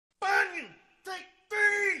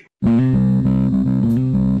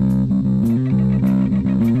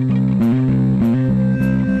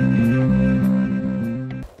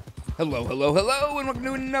Hello, hello, and welcome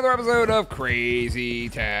to another episode of Crazy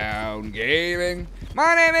Town Gaming.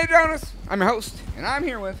 My name is Jonas. I'm your host, and I'm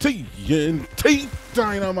here with TNT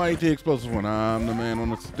Dinomight, the explosive one. I'm the man on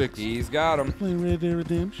the sticks. He's got him. Playing Red Dead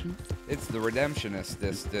Redemption. It's the Redemptionist.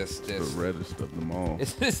 This. The reddest of them all.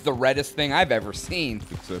 It's the reddest thing I've ever seen.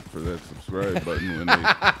 Except for that subscribe button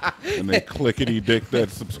when they clickety-dick that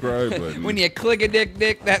subscribe button. When you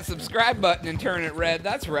click-a-dick that subscribe button and turn it red,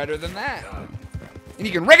 that's redder than that. And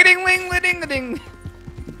you can ring-a-ding-ling-a-ding-a-ding.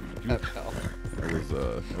 That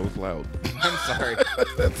was loud. I'm sorry.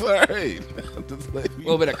 That's all right. A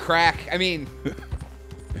little bit of crack. I mean,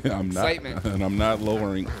 excitement. And I'm not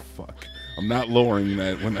lowering. Fuck. I'm not lowering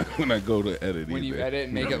that when I go to edit. When you edit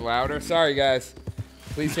and make it louder. Sorry, guys.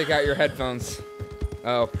 Please take out your headphones.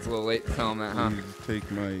 Oh, it's a little late to tell them that, huh? Please take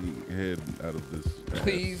my head out of this.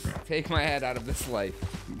 Please take my head out of this life.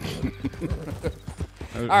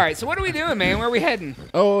 All right, so what are we doing, man? Where are we heading?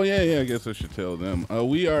 Oh, yeah, I guess I should tell them.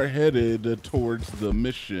 We are headed towards the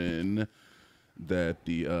mission that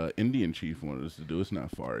the Indian chief wanted us to do. It's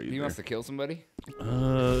not far either. He wants to kill somebody?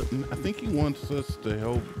 I think he wants us to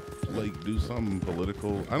help, like, do something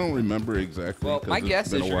political. I don't remember exactly. Well, my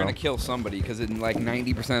guess is you're going to kill somebody, because in, like,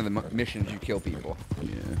 90% of the missions, you kill people.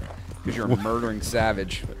 Yeah. Because you're a murdering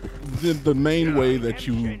savage. The main way that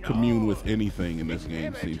you commune with anything in this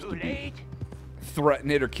game seems to be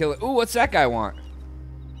threaten it or kill it. Ooh, what's that guy want?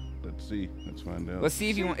 Let's see. Let's find out. Let's see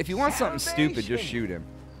if he wants something stupid, just shoot him.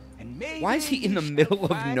 Why is he in the middle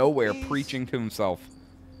of nowhere preaching to himself?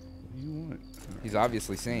 What do you want? He's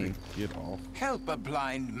obviously sane. Get off. Help a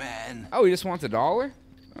blind man. Oh, he just wants $1?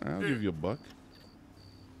 I'll give you $1.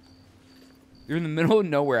 You're in the middle of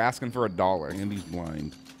nowhere asking for $1. And he's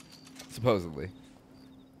blind. Supposedly.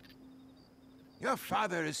 Your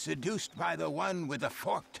father is seduced by the one with the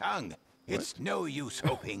forked tongue. It's no use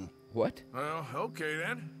hoping. What? Well, okay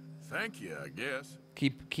then. Thank you, I guess.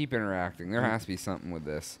 Keep interacting. There has to be something with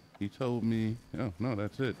this. He told me. Oh, no,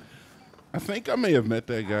 that's it. I think I may have met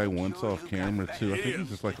that guy once off camera, too. I think he's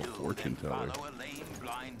just like a fortune teller.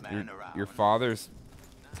 Your father's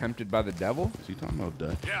tempted by the devil? Is he talking about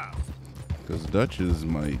Dutch? Yeah. Because Dutch is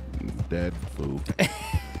my dad fool.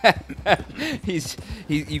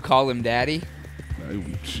 You call him daddy?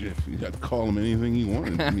 Shit, you got to call him anything he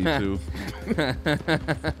wanted me to. I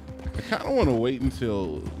kind of want to wait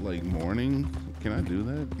until, like, morning. Can I do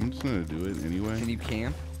that? I'm just going to do it anyway. Can you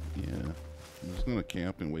camp? Yeah. I'm just going to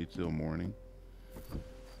camp and wait till morning.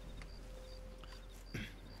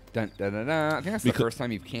 Dun, dun, dun, dun. I think that's the first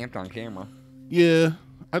time you've camped on camera. Yeah.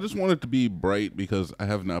 I just want it to be bright because I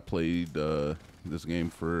have not played this game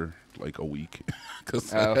for, like, a week.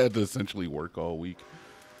 Because I had to essentially work all week.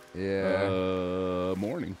 Yeah.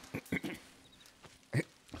 Morning.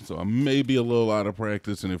 So I may be a little out of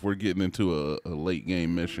practice, and if we're getting into a late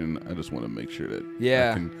game mission, I just want to make sure that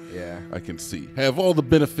I can see. Have all the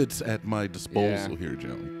benefits at my disposal here,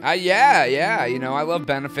 Jelly. Yeah. You know, I love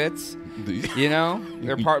benefits. You know,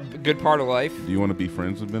 they're good part of life. Do you want to be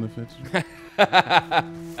friends with benefits?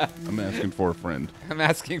 I'm asking for a friend. I'm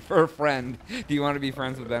asking for a friend. Do you want to be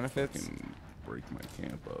friends with benefits? I can break my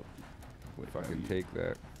camp up. Fucking take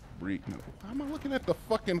that. No. Why am I looking at the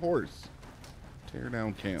fucking horse? Tear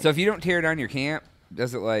down camp. So if you don't tear down your camp,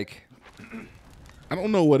 does it like? I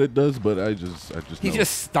don't know what it does, but I just He know.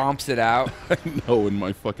 just stomps it out. I know, in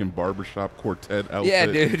my fucking barbershop quartet outfit. Yeah,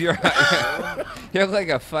 dude, you're like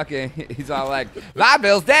a fucking. He's all like, "Live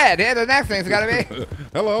Bill's dead. Yeah, the next thing's gotta be."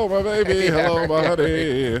 Hello, my baby. Hello, my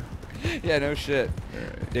honey. Yeah, no shit.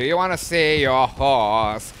 Right. Do you want to see your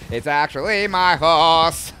horse? It's actually my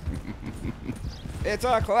horse. It's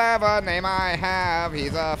a clever name I have.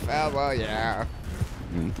 He's a fella, yeah.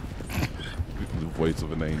 The voice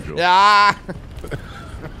of an angel. Yeah.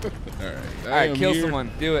 All right, kill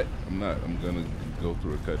someone. Do it. I'm not. I'm gonna go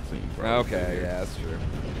through a cutscene. Okay, yeah, that's true.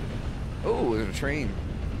 Oh, there's a train.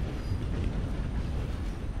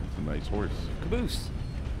 It's a nice horse. Caboose.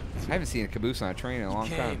 I haven't seen a caboose on a train in a long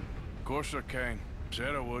time. Of course I can.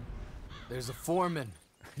 Said I would. There's a foreman.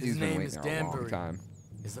 His name is Deborah.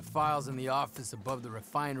 There's the files in the office above the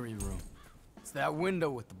refinery room. It's that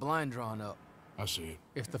window with the blind drawn up. I see it.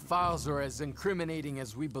 If the files are as incriminating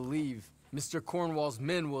as we believe, Mr. Cornwall's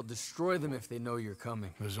men will destroy them if they know you're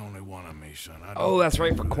coming. There's only one of me, son. Oh, that's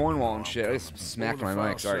right, for Cornwall and shit. I just smacked my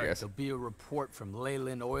mic. Sorry, guys. There'll be a report from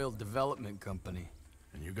Leyland Oil Development Company.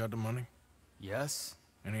 And you got the money? Yes.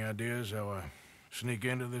 Any ideas how I sneak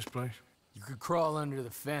into this place? You could crawl under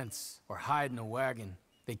the fence or hide in a wagon.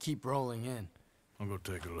 They keep rolling in. I'll go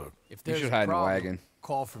take a look. If there's you should hide a problem, in a wagon.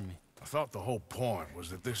 Call for me. I thought the whole point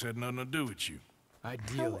was that this had nothing to do with you.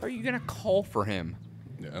 Ideally. How are you gonna call for him?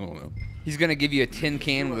 Yeah, I don't know. He's gonna give you a tin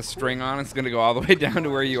can with a string on it. It's gonna go all the way down to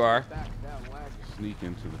where you are. Sneak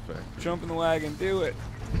into the factory. Jump in the wagon. Do it.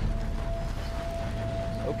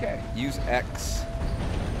 Okay. Use X.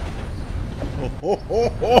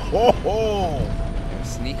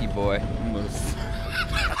 Sneaky boy.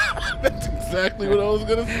 That's exactly what I was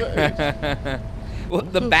gonna say. Well,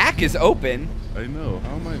 the back is open. I know. What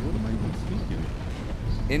am I even sneaking?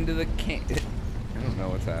 Into the can. I don't know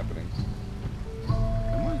what's happening.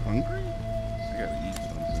 Am I hungry? I gotta eat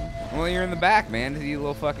something. Well, you're in the back, man. To eat a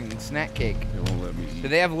little fucking snack cake. They won't let me eat. Do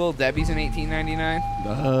they have Little Debbie's in 1899?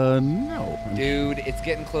 No. Dude, it's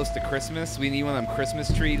getting close to Christmas. We need one of them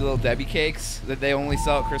Christmas tree Little Debbie cakes that they only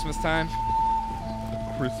sell at Christmas time.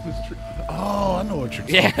 Christmas tree? Oh, I know what you're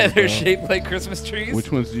talking about. Yeah, they're shaped like Christmas trees.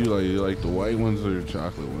 Which ones do you like? You like the white ones or the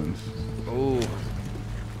chocolate ones? Ooh.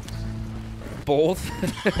 Both.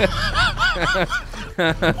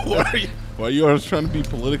 Why you always trying to be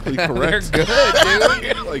politically correct? They're good,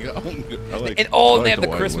 dude. They have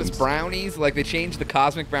the Christmas brownies. Like, they changed the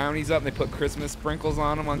cosmic brownies up and they put Christmas sprinkles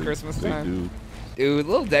on them on Christmas time. Dude,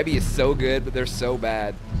 Little Debbie is so good, but they're so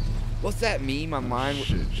bad. What's that meme online?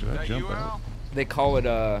 Shit, should I jump out? They call it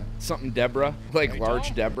something Deborah, like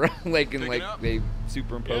large Deborah, like in like they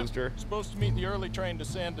superimposed her. Supposed to meet the early train to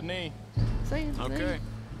Saint Denis. Okay,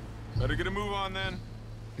 better get a move on then.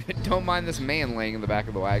 Don't mind this man laying in the back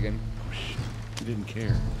of the wagon. He didn't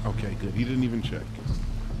care. Okay, good. He didn't even check.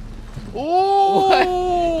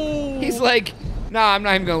 Oh! What? He's like, nah, I'm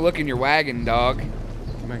not even gonna look in your wagon, dog.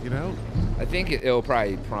 Can I get out? I think it'll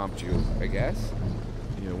probably prompt you, I guess.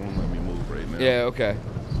 Yeah, it won't let me move right now. Yeah, okay.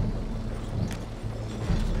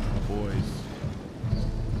 Boys.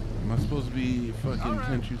 Am I supposed to be fucking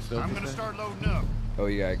can't you self? I'm gonna start loading up. Oh,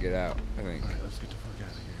 you gotta get out, I think. Alright, let's get the fuck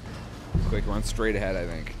out of here. Quick, run straight ahead, I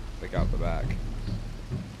think. Like out the back.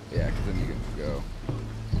 Yeah, because then you can go.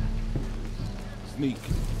 Sneak.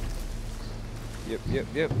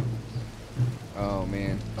 Yep. Oh,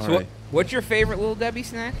 man. All So right. what's your favorite Little Debbie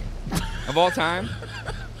snack of all time?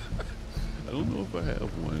 I don't know if I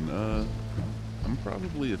have one. I'm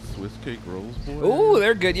probably a Swiss cake rolls boy. Ooh,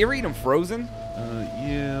 they're good. You ever eat them frozen?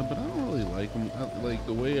 Yeah, but I don't really like them. Like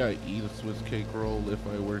the way I eat a Swiss cake roll, if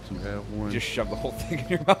I were to have one. Just shove the whole thing in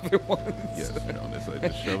your mouth at once. Yes, to be honest, I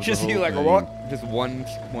just shove Just the whole eat like thing a what? Just one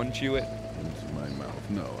chew it. into my mouth.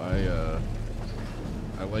 No,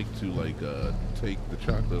 I like to take the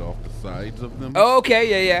chocolate off the sides of them. Oh,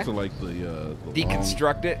 okay, yeah. So like the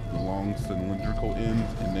deconstruct it. The long cylindrical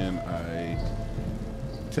ends, and then I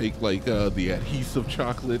take like the adhesive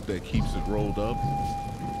chocolate that keeps it rolled up,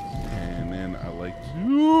 and then I like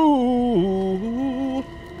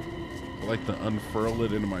to unfurl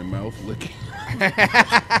it into my mouth, licking.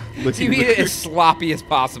 So you eat it as sloppy as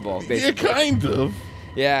possible, basically. Yeah, kind of.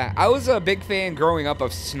 Yeah, I was a big fan growing up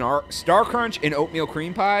of Star Crunch and oatmeal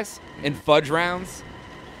cream pies and fudge rounds.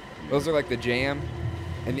 Those are like the jam.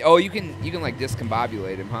 And you can like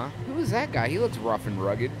discombobulate him, huh? Who is that guy? He looks rough and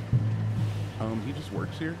rugged. He just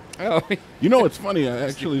works here. Oh. You know, it's funny.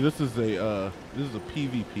 Actually, this is a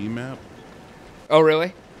PvP map. Oh,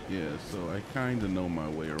 really? Yeah, so I kind of know my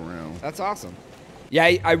way around. That's awesome. Yeah,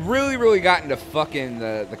 I really got into fucking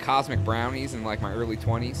the cosmic brownies in like my early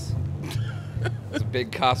 20s. I was a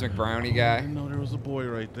big cosmic brownie guy. I didn't know there was a boy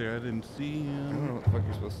right there. I didn't see him. I don't know what the fuck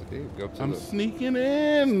you're supposed to do. Go up to I'm sneaking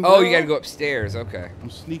in. Oh, bro. you gotta go upstairs. Okay. I'm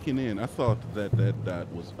sneaking in. I thought that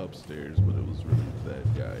dot was upstairs, but it was really that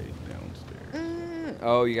guy downstairs.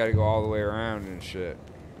 Oh, you gotta go all the way around and shit.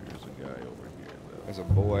 There's a guy over here, though. There's a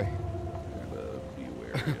boy. Gotta be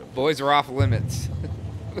wary of Boys are off limits.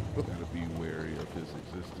 Gotta be wary of his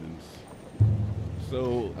existence.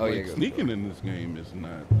 So, sneaking in this game is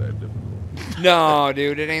not that difficult. No,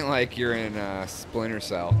 dude, it ain't like you're in Splinter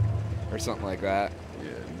Cell or something like that.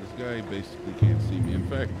 Yeah, and this guy basically can't see me. In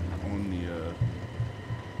fact, on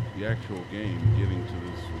the actual game, getting to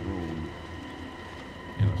this room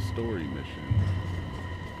in a story mission.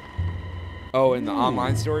 Oh, in the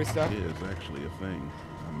online story stuff? Yeah, it's actually a thing.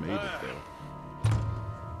 I made it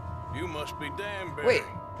though. You must be Danbury. Wait,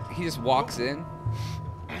 he just walks in?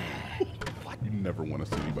 You never want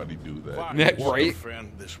to see anybody do that. Yeah, right?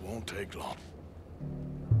 Friend, this won't take long.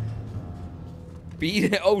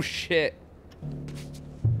 Beat it? Oh, shit.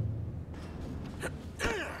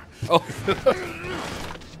 Oh.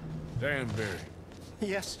 Danbury.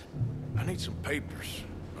 Yes? I need some papers,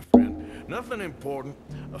 my friend. Nothing important.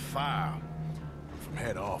 A file from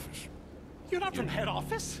head office. You're not from head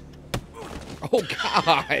office? Oh,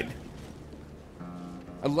 God.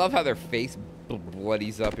 I love how their face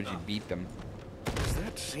bloodies up as you beat them. Does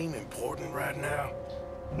that seem important right now?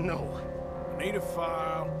 No. I need a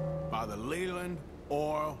file by the Leland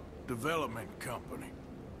Oil Development Company.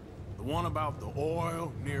 The one about the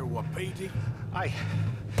oil near Wapiti?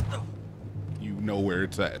 You know where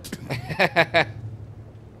it's at.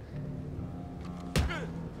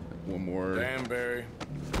 One more. Danbury.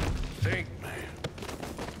 Think, man.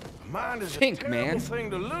 Mind is a terrible thing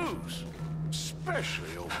to lose.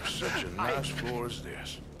 Especially over such a nice floor as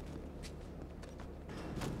this.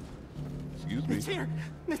 Excuse me. It's here.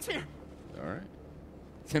 It's here. All right.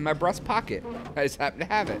 It's in my breast pocket. I just happen to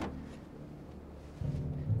have it.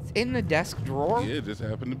 It's in the desk drawer. Yeah, it just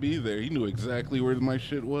happened to be there. He knew exactly where my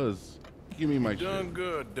shit was. Give me my shit. Done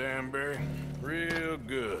good, Danbury. Real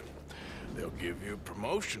good. They'll give you a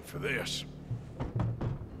promotion for this.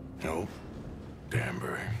 No,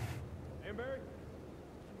 Danbury. Danbury?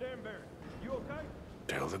 Danbury, you okay?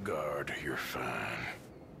 Tell the guard you're fine.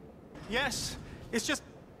 Yes. It's just...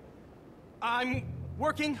 I'm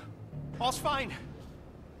working. All's fine.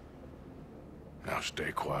 Now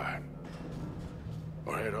stay quiet.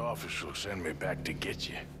 Or head office will send me back to get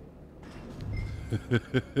you.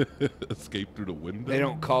 Escape through the window? They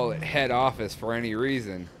don't call it head office for any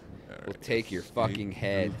reason. Right, we'll take your fucking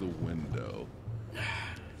head. Through the window.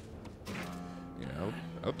 Yeah,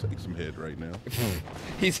 I'll take some head right now.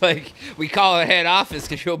 He's like, we call it head office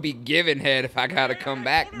because you'll be given head if I gotta come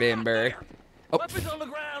back, Danbury. Oh. Weapons on the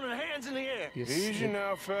ground and hands in the air. Easy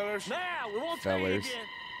now, fellas. Now, we won't Fellas. again.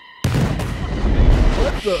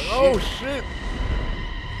 What the? Oh, shit.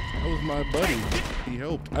 That was my buddy. He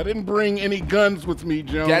helped. I didn't bring any guns with me,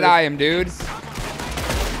 Jonas. Jedi him, dude. I still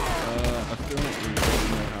don't really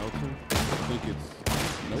know how to. I think it's...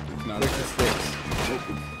 Nope, it's not. Where's the sticks? Nope,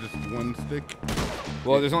 it's just one stick.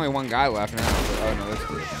 Well, there's only one guy left now. But, oh, no, that's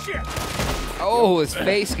good. Oh, his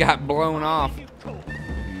face got blown off.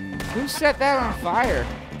 Who set that on fire?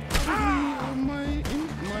 My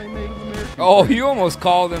Native American. Oh, you almost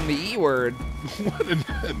called him the E word. What an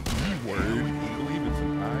E-word? You believe it's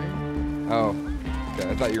an I? Oh. Okay,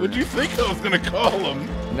 I thought you were... What'd you think I was going to call him?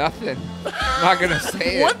 Nothing. I'm not going to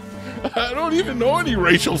say it. What? I don't even know any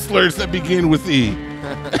racial slurs that begin with E.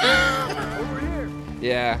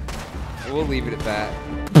 Yeah. We'll leave it at that.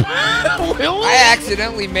 Really? I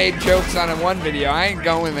accidentally made jokes on one video. I ain't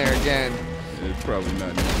going there again. It's probably not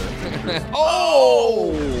in the best interest.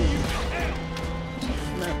 Oh!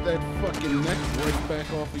 Snap that fucking neck right back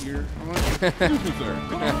off of your... Excuse me, sir.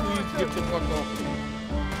 Could you please get the fuck off of me?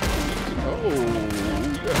 Oh,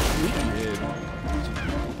 you got a sneaky head.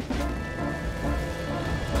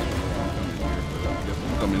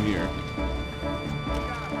 Come in here.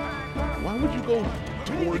 Why would you go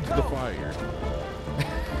towards the fire?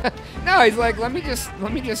 No, he's like, let me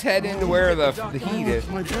just head into where the heat is.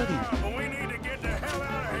 My buddy. We need to get the hell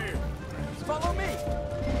out of here. Follow me.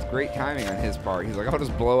 It's great timing on his part. He's like, I'll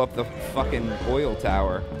just blow up the fucking oil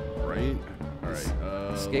tower. Right? Alright,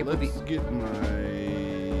 Escape with let's get the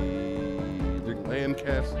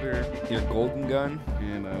Lancaster. Your golden gun?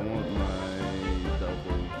 And I want my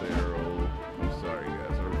double barrel. I'm sorry,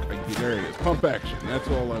 guys. There it is. Pump action. That's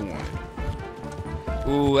all I wanted.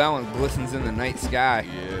 Ooh, that one glistens in the night sky.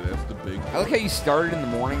 Yeah, that's the big... I like how you started in the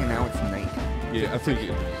morning and now it's night. Yeah, I think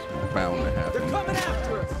it's bound to happen. They're coming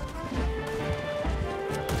after us.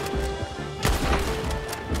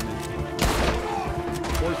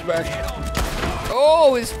 Horseback.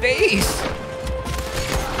 Oh, his face!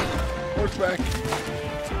 Horseback.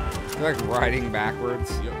 You're like riding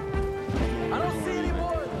backwards. Yep. I don't see any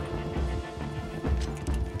more.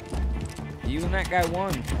 You and that guy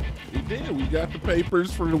won. We did. We got the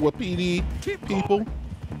papers for the Wapiti people.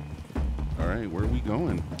 All right, where are we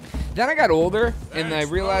going? Then I got older, and I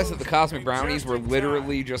realized that the Cosmic Brownies were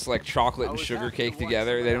literally just like chocolate and sugar cake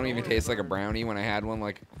together. They don't even taste like a brownie when I had one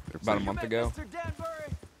like about a month ago.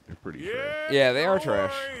 They're pretty trash. Yeah, they are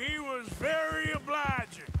trash. He was very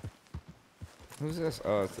obliging. Who's this?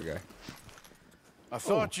 Oh, that's the guy. I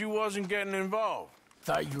thought you wasn't getting involved.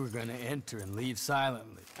 Thought you were gonna enter and leave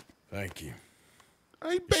silently. Thank you.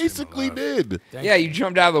 I basically did. Yeah, you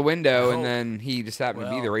jumped out of the window, and then he just happened to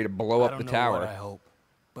be there ready to blow up the tower. I hope.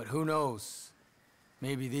 But who knows?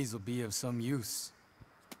 Maybe these will be of some use.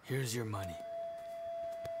 Here's your money.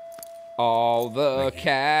 All the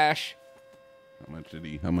cash.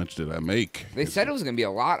 How much did I make? They said it was gonna be a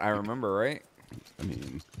lot. I remember, right? I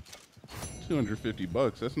mean,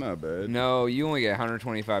 $250. That's not bad. No, you only get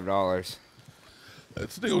 $125.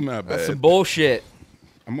 That's still not bad. That's some bullshit.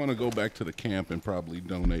 I'm gonna go back to the camp and probably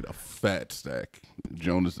donate a fat stack.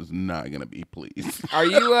 Jonas is not gonna be pleased. Are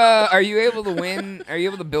you able to win? Are you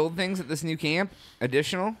able to build things at this new camp?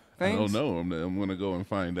 Additional things? I don't know. I'm gonna go and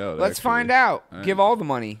find out. Let's find out. Give all the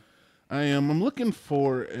money. I am. I'm looking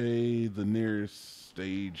for the nearest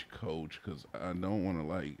stagecoach because I don't want to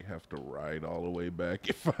like have to ride all the way back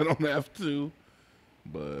if I don't have to.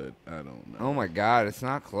 But I don't know. Oh my God, it's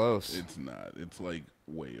not close. It's not. It's like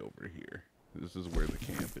way over here. This is where the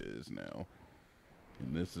camp is now,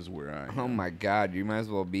 and this is where I am. Oh my God, you might as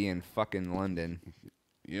well be in fucking London.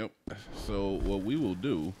 Yep. So what we will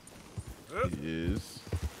do is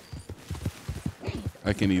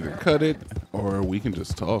I can either cut it or we can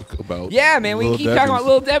just talk about. Yeah, man, we can keep talking about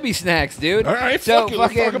Little Debbie snacks, dude. All right, so fuck it,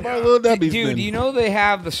 let's talk about Little Debbie's. Dude, do you know they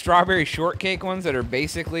have the strawberry shortcake ones that are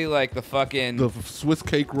basically like the fucking Swiss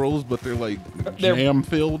cake rolls, but they're like jam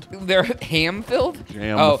filled. They're ham filled.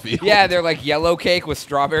 Jam filled. Yeah, they're like yellow cake with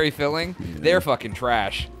strawberry filling. Yeah. They're fucking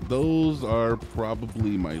trash. Those are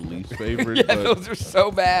probably my least favorite. Yeah, those are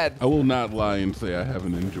so bad. I will not lie and say I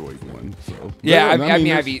haven't enjoyed one. So yeah, I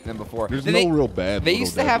mean I've eaten them before. There's no real bad. They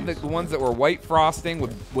used to have the ones that were white frosting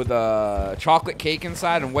with a chocolate cake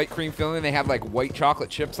inside and white cream filling. They have like white chocolate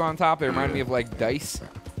chips on top. They remind me of like Dice.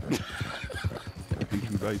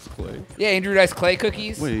 Andrew Dice Clay. Yeah, Andrew Dice Clay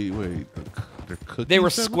cookies. Wait. They're cookies. They were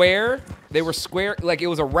square. They were square. Like it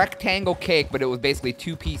was a rectangle cake, but it was basically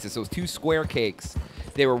two pieces. So it was two square cakes.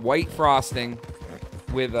 They were white frosting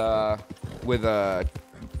with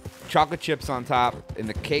chocolate chips on top, and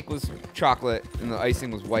the cake was chocolate, and the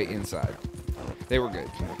icing was white inside. They were good.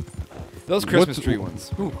 Those Christmas tree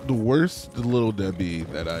ones. Ooh. The worst Little Debbie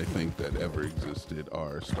that I think that ever existed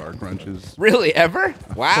are Star Crunches. Really, ever?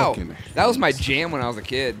 Wow. That was my jam when I was a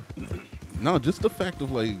kid. No, just the fact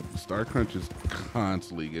of like Star Crunches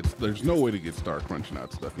constantly gets. There's no way to get Star Crunch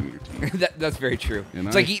not stuck in your teeth. That's very true. And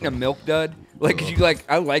it's like eating a milk dud. Like, 'cause you like,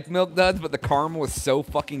 I like milk duds, but the caramel is so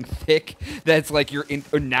fucking thick that it's like your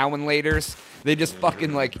now and laters. They just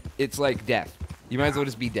fucking like, it's like death. You might as well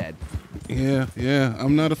just be dead. Yeah.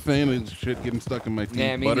 I'm not a fan of shit getting stuck in my teeth.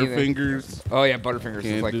 Yeah, me Butterfingers. Oh yeah, Butterfingers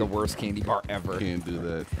is like the worst candy bar ever. Can't do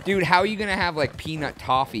that. Dude, how are you gonna have like peanut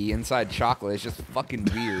toffee inside chocolate? It's just fucking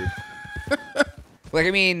weird. Like,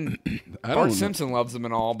 I mean, Bart Simpson loves them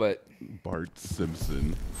and all, but... Bart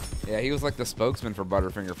Simpson. Yeah, he was like the spokesman for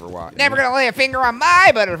Butterfinger for a while. Never gonna lay a finger on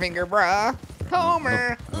my Butterfinger, bruh.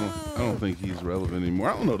 Homer. I don't think he's relevant anymore.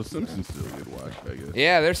 I don't know. The Simpsons still get watched, I guess.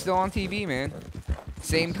 Yeah, they're still on TV, man.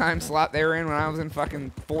 Same time slot they were in when I was in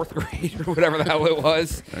fucking 4th grade or whatever the hell it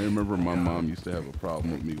was. I remember my mom used to have a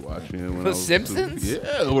problem with me watching it. When The Simpsons?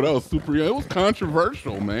 Yeah, when I was super young. It was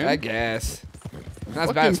controversial, man. I guess. Not as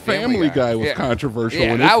Fucking bad as Family Guy was controversial.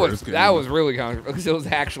 Yeah, when that was really controversial because it was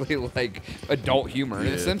actually like adult humor.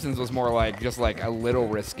 Yeah. The Simpsons was more like just like a little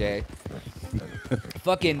risque.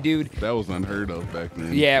 Fucking dude. That was unheard of back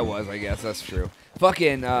then. Yeah, it was. I guess that's true.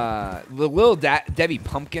 Fucking the Little Debbie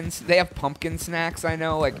pumpkins. They have pumpkin snacks. I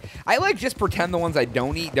know. Like I like just pretend the ones I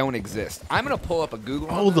don't eat don't exist. I'm gonna pull up a Google.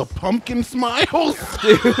 Oh, the pumpkin smiles,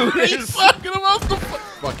 dude. Are you talking about the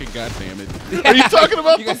fucking goddamn it? Yeah. Are you talking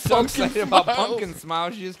about you the get so pumpkin excited smiles? about pumpkin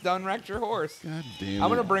smiles? You just done wrecked your horse. God damn it. I'm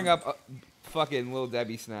gonna bring up fucking Little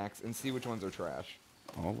Debbie snacks and see which ones are trash.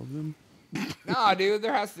 All of them? Nah, dude,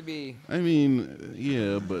 there has to be. I mean,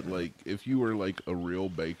 yeah, but like if you were like a real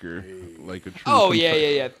baker, like a true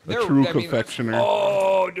yeah. A true confectioner.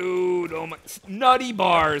 Oh, dude, oh my, nutty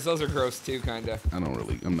bars. Those are gross too, kinda.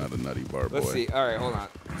 I'm not a nutty bar boy. Let's see. All right, hold on.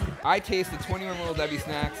 I tasted 21 Little Debbie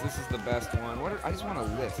snacks. This is the best one. I just want a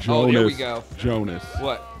list. Jonas. Oh, there we go. Jonas.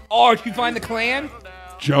 What? Oh, did you find the clan?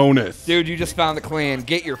 Jonas. Dude, you just found the clan.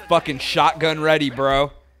 Get your fucking shotgun ready,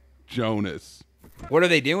 bro. Jonas. What are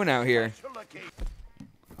they doing out here?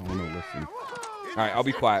 I want to listen. All right, I'll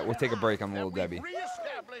be quiet. We'll take a break on Little Debbie.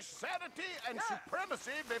 Reestablish sanity and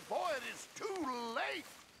supremacy before it is too late.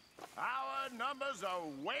 Our numbers are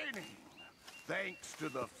waning, thanks to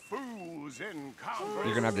the fools in Congress.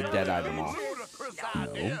 You're gonna have the dead eye them off.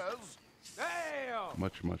 Ideas.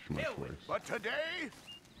 Much worse. But today,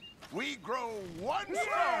 we grow one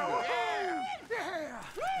stronger.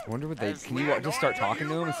 I wonder what they... Can you just start talking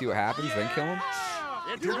to him and see what happens, then kill him?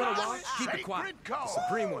 If you're gonna watch, keep it quiet. The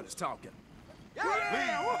Supreme One is talking.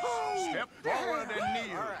 Please, step forward and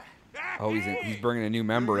kneel. Oh, he's bringing a new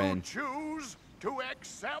member in. Choose to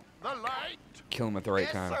accept the light. Kill him at the right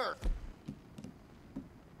Yes, time. Sir.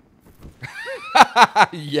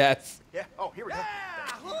 Yes. Yeah. Oh, here we go.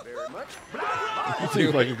 Thank you very much.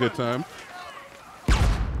 Seems like a good time.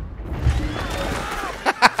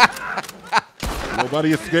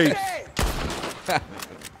 Nobody escapes.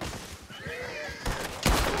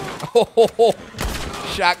 Oh,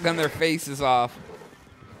 shotgun their faces off.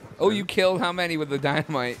 Oh, you killed how many with the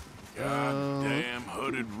dynamite? Goddamn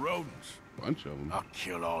hooded rodents. Bunch of them. I'll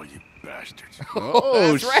kill all you bastards.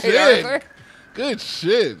 Oh, that's right, shit. Arthur. Good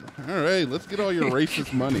shit. All right, let's get all your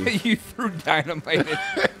racist money. You threw dynamite in.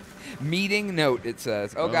 Meeting note, it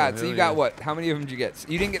says. Oh, God. So you got what? How many of them did you get?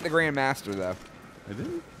 You didn't get the Grand Master, though. I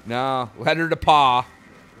didn't? No. Letter to Pa.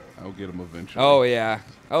 I'll get them eventually. Oh, yeah.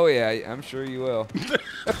 Oh, yeah. I'm sure you will.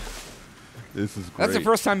 This is great. That's the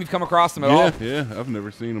first time you've come across them at all? Yeah. I've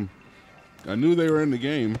never seen them. I knew they were in the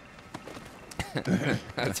game.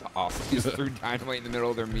 That's awesome. You just threw dynamite in the middle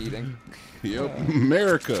of their meeting. Yep.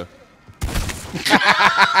 America.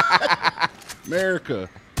 America.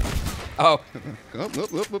 Oh.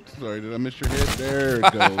 Sorry, did I miss your head? There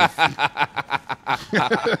it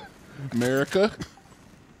goes. America.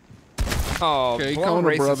 Oh, okay, blowing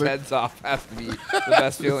racist heads off has to be the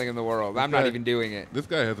best feeling in the world. I'm not even doing it. This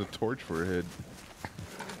guy has a torch for a head.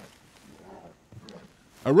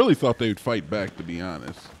 I really thought they would fight back, to be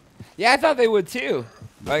honest. Yeah, I thought they would too.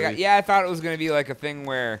 Like, I thought it was going to be like a thing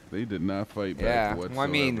where they did not fight back whatsoever. Well,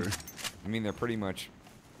 I mean, they're pretty much.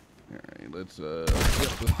 All right, let's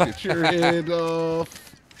get your head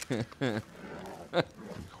off.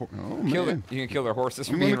 Oh, man. You can kill their horses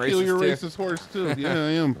for being racist kill your too. racist horse too. Yeah,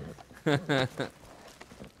 I am.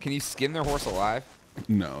 Can you skin their horse alive?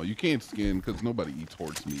 No, you can't skin because nobody eats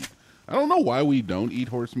horse meat. I don't know why we don't eat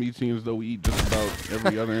horse meat. Seems as though we eat just about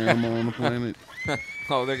every other animal on the planet.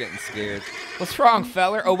 Oh, they're getting scared. What's wrong,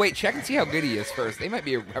 feller? Oh, wait, check and see how good he is first. They might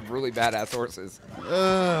have really badass horses.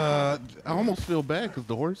 I almost feel bad because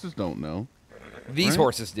the horses don't know. These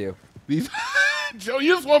horses do. These Joe,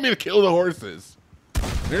 you just want me to kill the horses.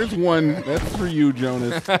 There's one. That's for you,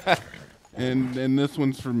 Jonas. and this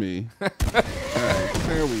one's for me. All right,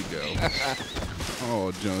 there we go.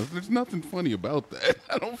 Oh, Jonas, there's nothing funny about that.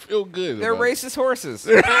 I don't feel good. They're racist horses.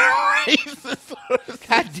 They're racist horses.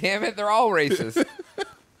 God damn it, they're all racist.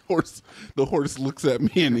 The horse looks at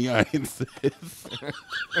me in the eye and says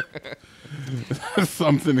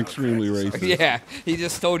something extremely racist. Yeah, he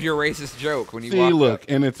just told you a racist joke when you walked look, up.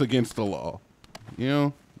 And it's against the law. You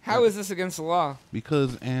know? How is this against the law?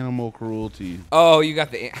 Because animal cruelty. Oh, you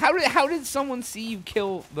got the... How did someone see you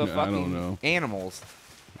kill the fucking I don't know. Animals?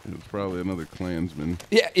 It was probably another Klansman.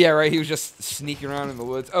 Yeah, right. He was just sneaking around in the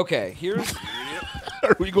woods. Okay, here's...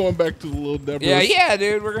 Are we going back to the little Deborah? Yeah,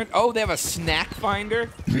 dude. We're gonna... Oh, they have a snack finder?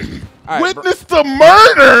 Right, witness the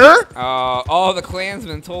murder? Oh, the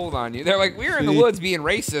Klansmen told on you. They're like, we were in the woods being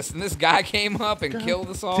racist, and this guy came up and killed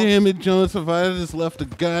us all. Damn it, Jonas. If I had just left the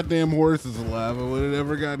goddamn horses alive, I would have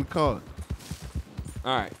never gotten caught.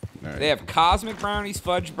 All right. They have cosmic brownies,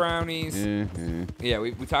 fudge brownies. Yeah,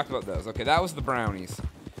 we talked about those. Okay, that was the brownies.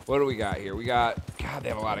 What do we got here? We got... God, they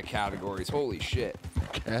have a lot of categories. Holy shit.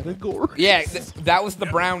 Categories? Yeah, that was the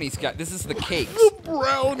brownies. This is the cakes. The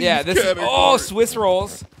brownies. Yeah, this is... Oh, Swiss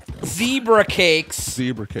rolls. Zebra cakes.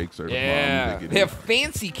 Zebra cakes are the bomb. They have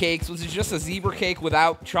fancy cakes, which is just a zebra cake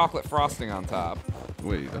without chocolate frosting on top.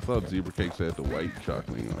 Wait, I thought zebra cakes had the white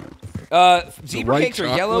chocolate on it. Zebra cakes are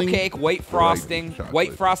yellow cake, white frosting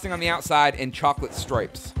on the outside, and chocolate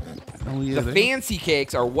stripes. Oh, yeah, the fancy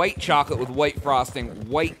cakes are white chocolate with white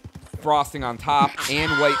frosting on top,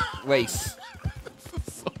 and white lace.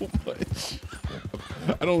 So much.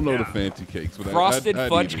 I don't know the fancy cakes. But Frosted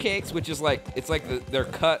fudge cakes, which is like, they're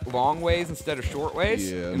cut long ways instead of short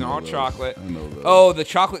ways, and they're all chocolate. I know those. Oh, the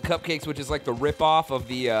chocolate cupcakes, which is like the rip-off of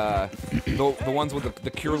the ones with the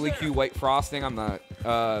Curly Q white frosting on the,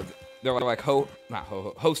 they're like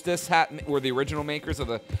Hostess hat, were the original makers of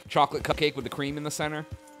the chocolate cupcake with the cream in the center.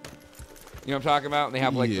 You know what I'm talking about? And they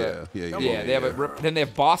have like then they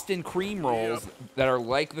have Boston cream rolls that are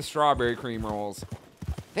like the strawberry cream rolls.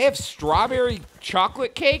 They have strawberry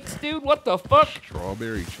chocolate cakes, dude. What the fuck?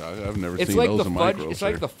 Strawberry chocolate? I've never seen those in my grocery. It's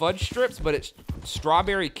like the fudge strips, but it's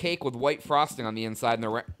strawberry cake with white frosting on the inside, and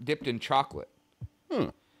they're dipped in chocolate.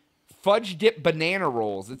 Huh. Fudge dip banana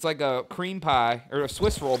rolls. It's like a cream pie or a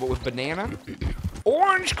Swiss roll, but with banana.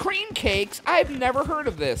 Orange cream cakes. I've never heard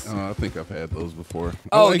of this. Oh, I think I've had those before.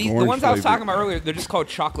 Oh, the ones I was talking about earlier, they're just called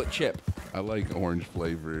chocolate chip. I like orange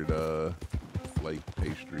flavored like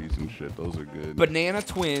pastries and shit. Those are good. Banana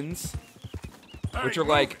Twins, which are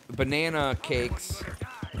like banana cakes.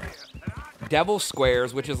 Devil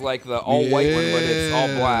Squares, which is like the all white one, but it's all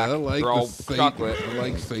black. I like They're all chocolate. I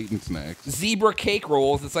like Satan snacks. Zebra cake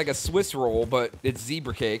rolls. It's like a Swiss roll, but it's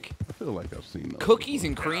zebra cake. I feel like I've seen those. Cookies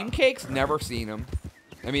and cream cakes. Never seen them.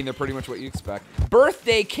 I mean, they're pretty much what you expect.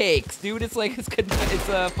 Birthday cakes, dude. It's like it's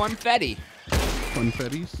funfetti.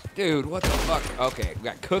 Funfettis? Dude, what the fuck? Okay, we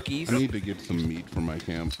got cookies. I need to get some meat for my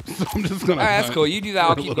camp, so I'm just gonna. All right, that's cool. You do that.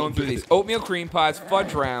 I'll keep going through these. Oatmeal cream pies,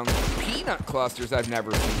 fudge rounds, peanut clusters. I've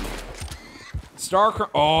never seen.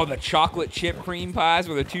 Oh, the chocolate chip cream pies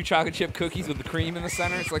where they're 2 chocolate chip cookies with the cream in the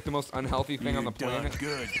center. It's like the most unhealthy thing on the planet.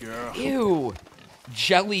 Good, girl. Ew.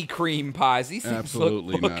 Jelly cream pies. These things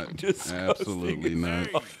Absolutely look not. disgusting. Absolutely not.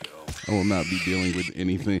 I will not be dealing with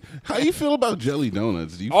anything. How you feel about jelly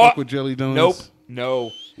donuts? Do you fuck with jelly donuts? Nope.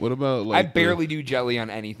 No. What about like? I barely do jelly on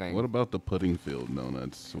anything. What about the pudding filled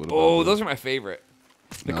donuts? What about those are my favorite.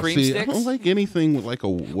 The cream sticks? I don't like anything with like a...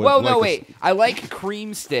 wait. I like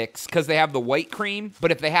cream sticks because they have the white cream,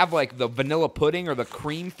 but if they have like the vanilla pudding or the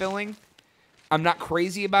cream filling, I'm not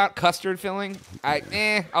crazy about custard filling.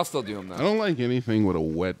 I'll still do them though. I don't like anything with a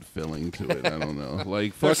wet filling to it. I don't know.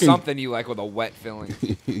 Like There's something you like with a wet filling.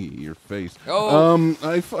 Your face. Oh.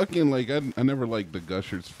 I fucking like. I never liked the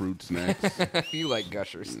Gushers fruit snacks. You like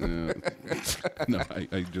Gushers? No,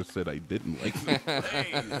 I just said I didn't like them.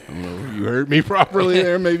 I don't know if you heard me properly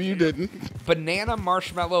there. Maybe you didn't. Banana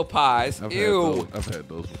marshmallow pies. Ew. I've had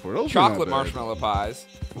those before. Those chocolate marshmallow pies.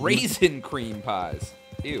 Raisin cream pies.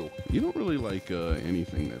 Ew. You don't really like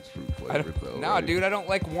anything that's fruit flavored, though. No, right? Dude, I don't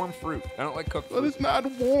like warm fruit. I don't like cooked fruit. But it's not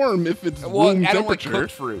warm if it's room I don't temperature. like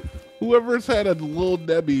cooked fruit. Whoever's had a Little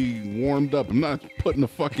Debbie warmed up, I'm not putting a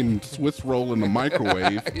fucking Swiss roll in the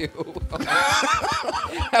microwave. Ew.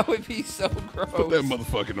 That would be so gross. Put that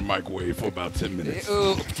motherfucker in the microwave for about 10 minutes.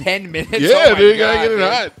 Ew, 10 minutes? Yeah, oh dude, you gotta get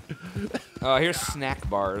it hot. Here's snack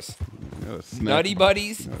bars. Snack Nutty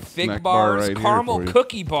Buddies, Fig Bars, Caramel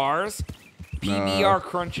Cookie Bars, PBR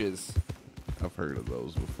Crunches. I've heard of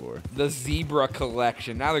those before. The Zebra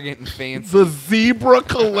Collection. Now they're getting fancy. The Zebra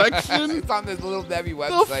Collection? It's on this Little Debbie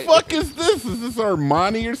website. The fuck is this? Is this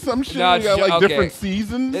Armani or some shit? No, we got like different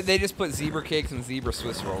seasons? They just put Zebra Cakes and Zebra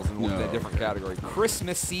Swiss Rolls in a different category.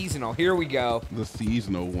 Christmas Seasonal. Here we go. The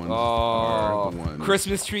seasonal ones are the ones.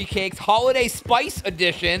 Christmas Tree Cakes. Holiday Spice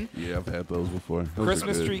Edition. Yeah, I've had those before. Those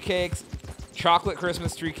Christmas Tree Cakes. Chocolate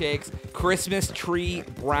Christmas Tree Cakes. Christmas Tree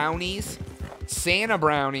Brownies. Santa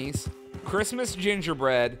Brownies. Christmas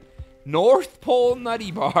gingerbread, North Pole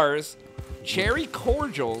nutty bars, cherry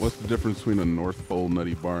cordials. What's the difference between a North Pole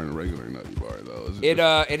nutty bar and a regular nutty bar, though?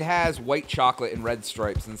 It has white chocolate and red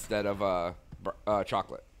stripes instead of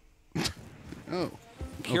chocolate. Oh.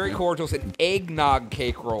 Cherry cordials and eggnog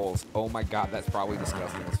cake rolls. Oh my god, that's probably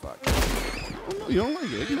disgusting as fuck. Oh, no, you don't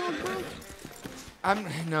like eggnog, bro?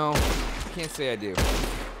 No, can't say I do.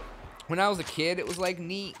 When I was a kid, it was like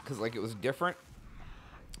neat because like it was different.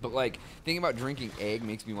 But, like, thinking about drinking egg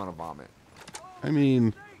makes me want to vomit. I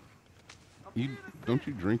mean, don't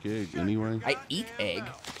you drink egg anyway? I eat egg.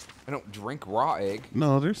 I don't drink raw egg.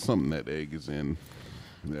 No, there's something that egg is in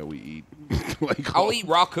that we eat. I'll eat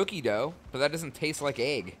raw cookie dough, but that doesn't taste like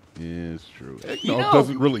egg. Yeah, it's true. Eggnog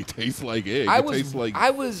doesn't really taste like egg. It tastes like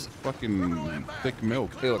fucking thick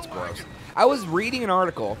milk. Ew, it's gross. I was reading an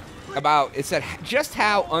article about, it said just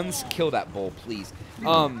how kill that bowl, please.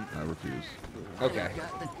 I refuse. Okay.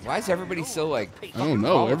 Why is everybody so like? I don't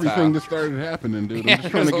know. Everything that started happening, dude. I'm just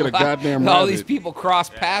trying to get a goddamn rabbit. All these people cross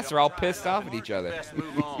paths are all pissed off at each other.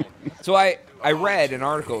 So I read an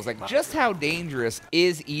article. It was like, just how dangerous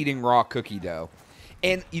is eating raw cookie dough?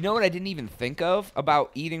 And you know what I didn't even think of about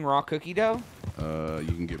eating raw cookie dough? You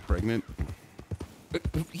can get pregnant.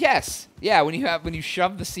 Yes. Yeah. When you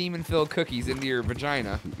shove the semen-filled cookies into your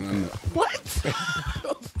vagina. What? I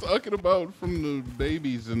was talking about from the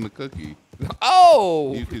babies in the cookie.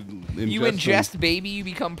 Oh! You ingest baby, you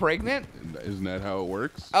become pregnant? Isn't that how it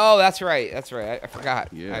works? Oh, that's right. That's right. I forgot.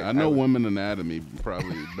 Yeah, I know women anatomy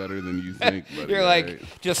probably better than you think. Buddy. You're like,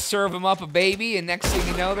 just serve them up a baby, and next thing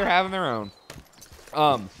you know, they're having their own.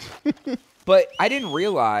 But I didn't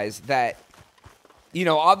realize that,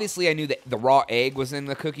 obviously I knew that the raw egg was in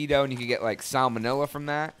the cookie dough, and you could get, like, salmonella from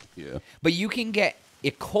that. Yeah. But you can get E.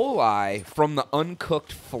 coli from the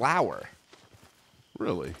uncooked flour.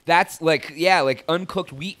 Really? That's like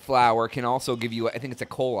uncooked wheat flour can also give you, I think it's a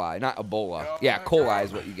coli, not Ebola. Yeah, coli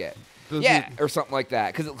is what you get. Or something like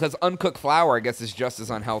that. Because uncooked flour, I guess, is just as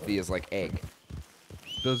unhealthy as like egg.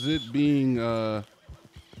 Does it being, what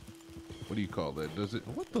do you call that?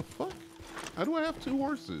 What the fuck? How do I have 2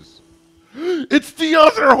 horses? It's the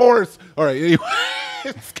other horse! All right, anyway.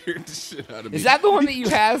 It scared the shit out of me. Is that the one that you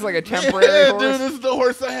have as like a temporary horse? Dude, this is the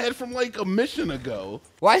horse I had from like a mission ago.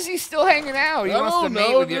 Why is he still hanging out? He wants to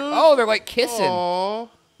mate with you. Dude. Oh, they're like kissing. Aww.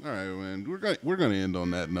 All right, man. We're gonna end on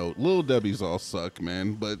that note. Little Debbie's all suck,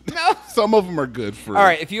 man, but some of them are good for. All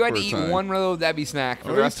right, if you had to eat one Little Debbie snack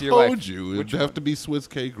for the rest of your life, I told you it'd have to be Swiss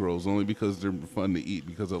cake rolls, only because they're fun to eat.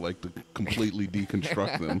 Because I like to completely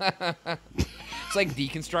deconstruct them. It's like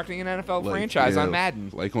deconstructing an NFL franchise on Madden.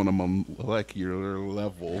 Like on a molecular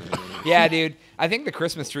level. Yeah, dude. I think the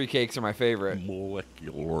Christmas tree cakes are my favorite.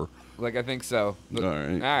 Molecular Like, I think so. All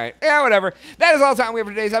right. All right. Yeah, whatever. That is all the time we have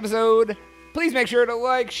for today's episode. Please make sure to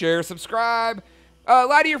like, share, subscribe.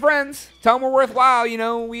 Lie to your friends. Tell them we're worthwhile. You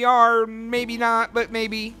know, we are. Maybe not, but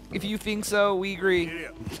maybe. If you think so, we agree.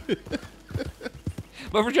 Yeah.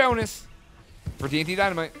 But for Jonas, for TNT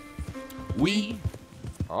Dinomight, we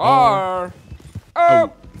are... I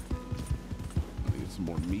need some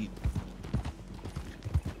more meat.